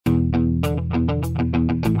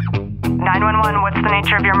911, what's the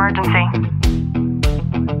nature of your emergency?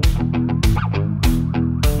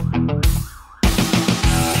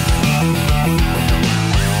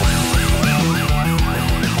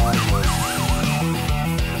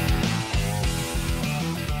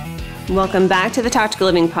 Welcome back to the Tactical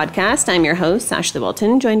Living Podcast. I'm your host, Ashley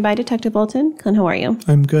Bolton, joined by Detective Bolton. Clint, how are you?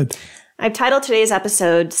 I'm good. I've titled today's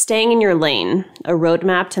episode, Staying in Your Lane, a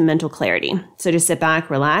Roadmap to Mental Clarity. So just sit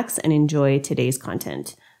back, relax, and enjoy today's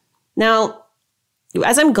content. Now,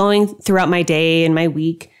 as I'm going throughout my day and my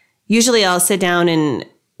week, usually I'll sit down and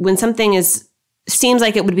when something seems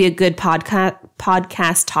like it would be a good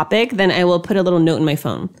podcast topic, then I will put a little note in my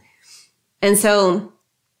phone. And so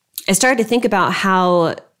I started to think about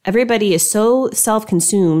how everybody is so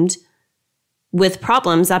self-consumed with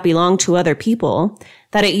problems that belong to other people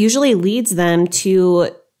that it usually leads them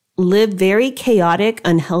to live very chaotic,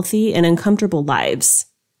 unhealthy, and uncomfortable lives.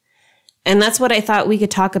 And that's what I thought we could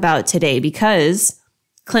talk about today because,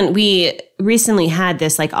 Clint, we recently had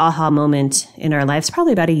this aha moment in our lives,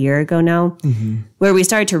 probably about a year ago now, where we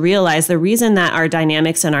started to realize the reason that our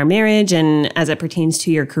dynamics in our marriage and as it pertains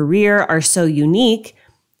to your career are so unique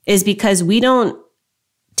is because we don't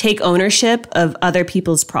take ownership of other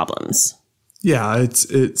people's problems. Yeah,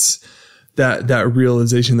 it's that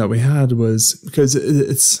realization that we had was because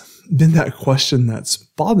it's been that question that's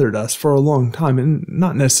bothered us for a long time, and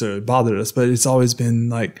not necessarily bothered us, but it's always been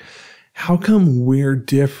like, how come we're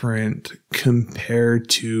different compared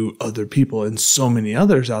to other people and so many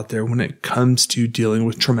others out there when it comes to dealing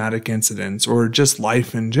with traumatic incidents or just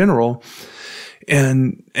life in general?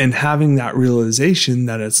 And having that realization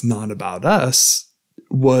that it's not about us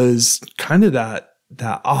was kind of that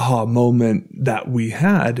aha moment that we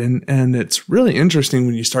had. And it's really interesting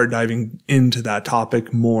when you start diving into that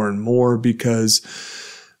topic more and more, because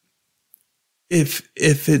if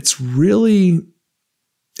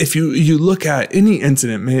you look at any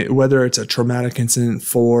incident, whether it's a traumatic incident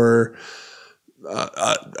for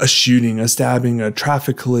a shooting, a stabbing, a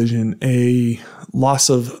traffic collision, a loss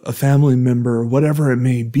of a family member, whatever it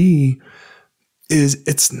may be,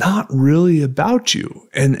 it's not really about you.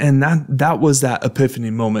 And that was that epiphany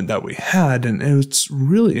moment that we had. And it's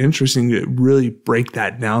really interesting to really break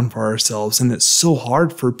that down for ourselves. And it's so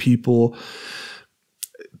hard for people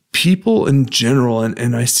in general.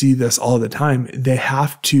 And I see this all the time. They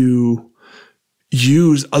have to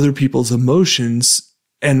use other people's emotions.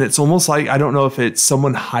 And it's almost like, I don't know if it's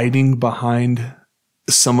someone hiding behind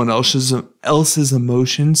someone else's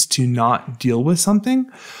emotions to not deal with something,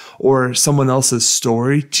 or someone else's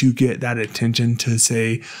story to get that attention to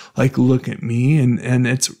say, look at me. And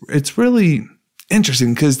it's really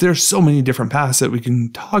interesting because there's so many different paths that we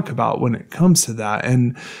can talk about when it comes to that.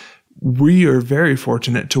 And we are very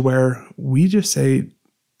fortunate to where we just say,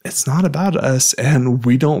 it's not about us, and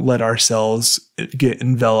we don't let ourselves get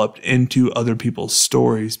enveloped into other people's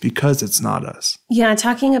stories because it's not us. Yeah,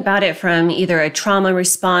 talking about it from either a trauma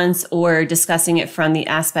response or discussing it from the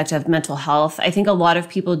aspect of mental health, I think a lot of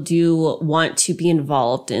people do want to be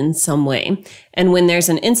involved in some way. And when there's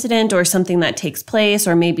an incident or something that takes place,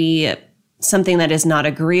 or maybe something that is not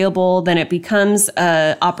agreeable, then it becomes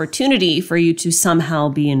an opportunity for you to somehow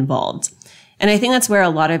be involved. And I think that's where a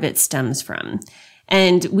lot of it stems from.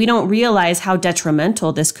 And we don't realize how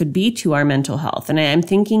detrimental this could be to our mental health. And I'm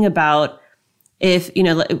thinking about if,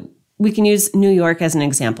 we can use New York as an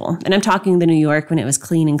example. And I'm talking the New York when it was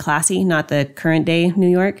clean and classy, not the current day New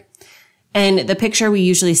York. And the picture we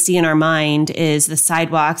usually see in our mind is the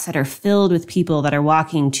sidewalks that are filled with people that are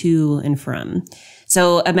walking to and from.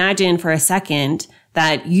 So imagine for a second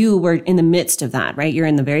that you were in the midst of that, right? You're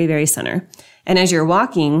in the very, very center. And as you're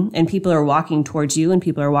walking and people are walking towards you and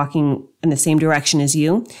people are walking in the same direction as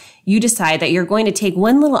you, you decide that you're going to take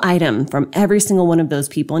one little item from every single one of those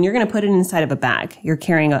people and you're going to put it inside of a bag. You're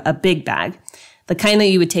carrying a big bag, the kind that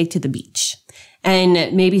you would take to the beach.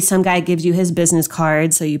 And maybe some guy gives you his business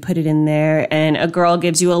card, so you put it in there. And a girl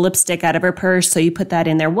gives you a lipstick out of her purse, so you put that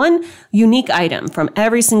in there. One unique item from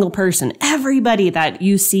every single person, everybody that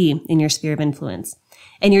you see in your sphere of influence.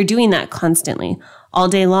 And you're doing that constantly. All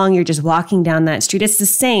day long, you're just walking down that street. It's the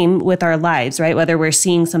same with our lives, right? Whether we're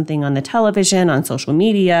seeing something on the television, on social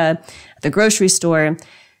media, at the grocery store.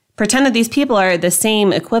 Pretend that these people are the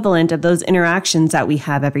same equivalent of those interactions that we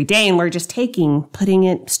have every day. And we're just putting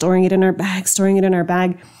it, storing it in our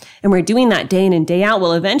bag. And we're doing that day in and day out.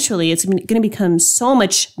 Well, eventually, it's going to become so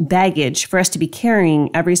much baggage for us to be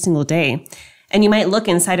carrying every single day. And you might look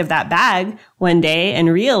inside of that bag one day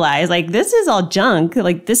and realize, this is all junk.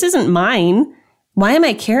 This isn't mine. Why am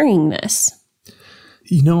I carrying this?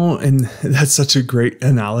 And that's such a great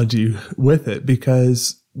analogy with it,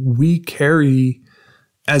 because we carry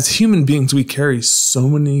as human beings, we carry so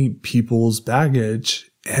many people's baggage,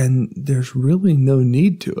 and there's really no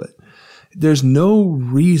need to it. There's no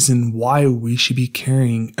reason why we should be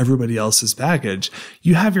carrying everybody else's baggage.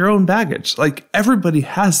 You have your own baggage. Like, everybody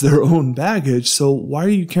has their own baggage. So why are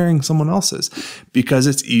you carrying someone else's? Because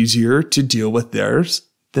it's easier to deal with theirs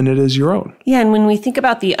than it is your own. Yeah. And when we think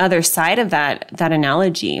about the other side of that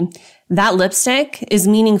analogy, that lipstick is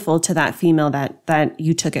meaningful to that female that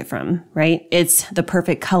you took it from, right? It's the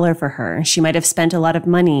perfect color for her. She might have spent a lot of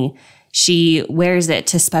money. She wears it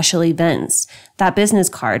to special events. That business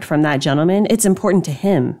card from that gentleman, it's important to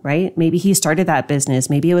him, right? Maybe he started that business.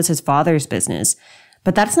 Maybe it was his father's business.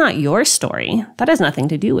 But that's not your story. That has nothing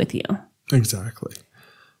to do with you. Exactly.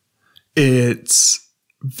 It's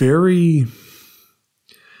very...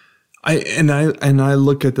 I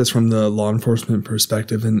look at this from the law enforcement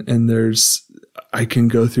perspective, and I can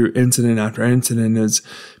go through incident after incident as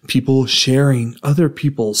people sharing other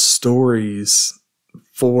people's stories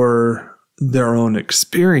for their own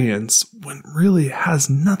experience when really it has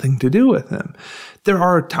nothing to do with them. There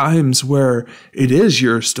are times where it is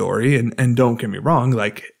your story, and don't get me wrong,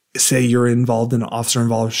 like, say you're involved in an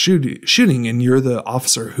officer-involved shooting and you're the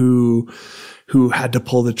officer who had to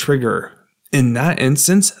pull the trigger. In that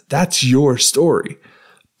instance, that's your story.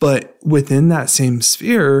 But within that same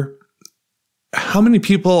sphere, how many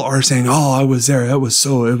people are saying, "Oh, I was there. It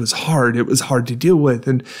was hard. It was hard to deal with."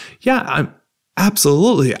 And yeah,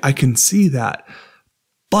 absolutely, I can see that.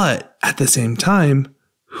 But at the same time,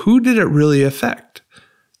 who did it really affect?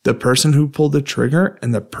 The person who pulled the trigger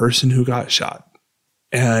and the person who got shot.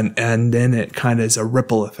 And then it kind of is a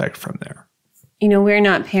ripple effect from there. You know, we're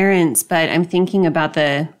not parents, but I'm thinking about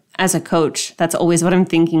as a coach, that's always what I'm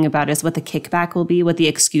thinking about, is what the kickback will be, what the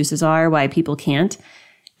excuses are, why people can't.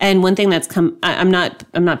 And one thing that's I'm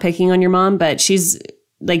not picking on your mom, but she's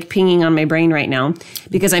like pinging on my brain right now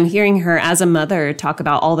because I'm hearing her as a mother talk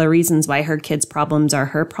about all the reasons why her kids' problems are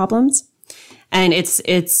her problems. And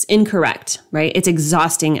it's incorrect, right? It's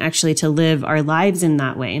exhausting actually to live our lives in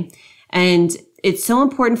that way. And it's so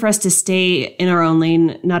important for us to stay in our own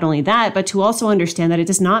lane. Not only that, but to also understand that it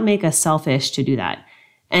does not make us selfish to do that.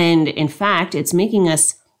 And in fact, it's making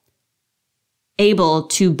us able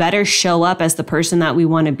to better show up as the person that we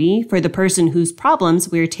want to be for the person whose problems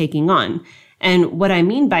we're taking on. And what I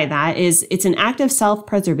mean by that is it's an act of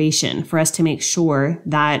self-preservation for us to make sure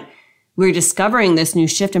that we're discovering this new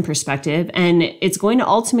shift in perspective, and it's going to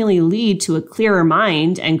ultimately lead to a clearer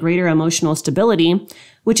mind and greater emotional stability,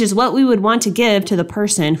 which is what we would want to give to the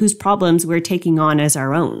person whose problems we're taking on as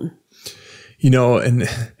our own. You know, and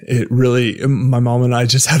it really, my mom and I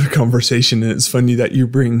just had a conversation, and it's funny that you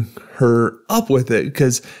bring her up with it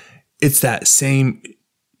because it's that same,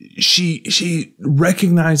 she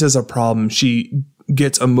recognizes a problem. She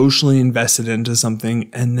gets emotionally invested into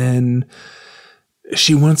something, and then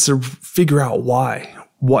she wants to figure out why.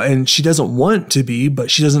 And she doesn't want to be,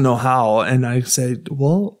 but she doesn't know how. And I say,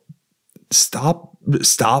 well,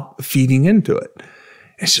 stop feeding into it.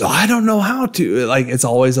 And she's like, I don't know how to. Like, it's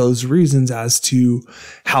always those reasons as to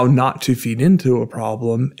how not to feed into a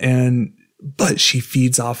problem. But she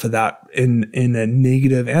feeds off of that in a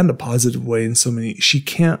negative and a positive way in so many. She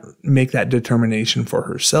can't make that determination for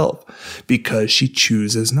herself because she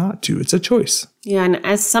chooses not to. It's a choice. Yeah. And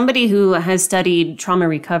as somebody who has studied trauma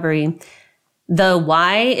recovery, the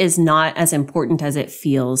why is not as important as it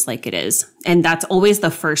feels like it is. And that's always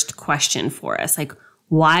the first question for us. Like,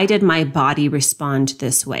 why did my body respond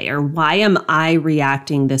this way? Or why am I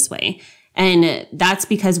reacting this way? And that's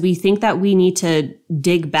because we think that we need to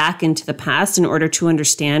dig back into the past in order to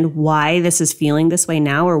understand why this is feeling this way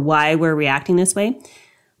now or why we're reacting this way.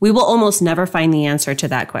 We will almost never find the answer to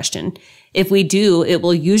that question. If we do, it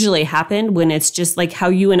will usually happen when it's just like how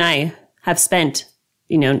you and I have spent,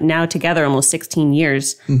 now together almost 16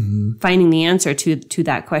 years, finding the answer to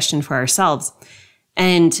that question for ourselves.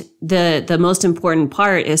 And the most important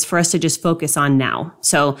part is for us to just focus on now.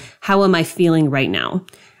 So how am I feeling right now?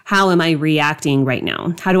 How am I reacting right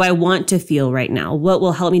now? How do I want to feel right now? What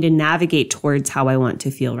will help me to navigate towards how I want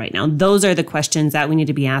to feel right now? Those are the questions that we need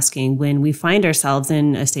to be asking when we find ourselves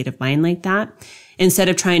in a state of mind like that, instead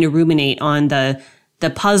of trying to ruminate on the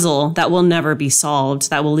puzzle that will never be solved,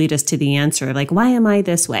 that will lead us to the answer. Like, why am I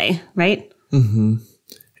this way? Right? Mm-hmm.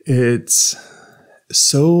 It's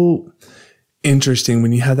so interesting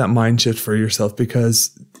when you have that mind shift for yourself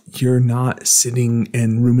because you're not sitting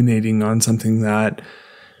and ruminating on something that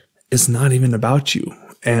is not even about you.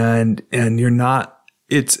 And you're not,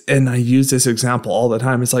 and I use this example all the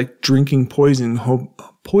time. It's like drinking poison,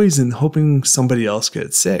 hoping somebody else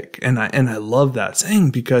gets sick. And I love that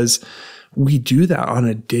saying because we do that on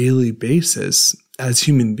a daily basis.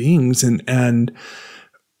 human beings? And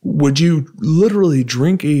would you literally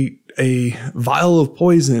drink a vial of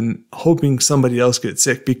poison hoping somebody else gets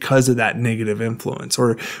sick because of that negative influence?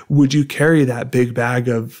 Or would you carry that big bag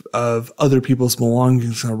of other people's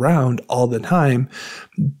belongings around all the time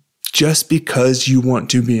just because you want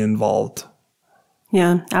to be involved?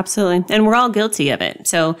 Yeah, absolutely. And we're all guilty of it.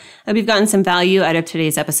 So I hope you've gotten some value out of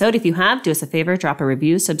today's episode. If you have, do us a favor, drop a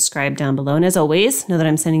review, subscribe down below. And as always, know that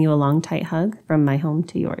I'm sending you a long, tight hug from my home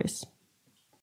to yours.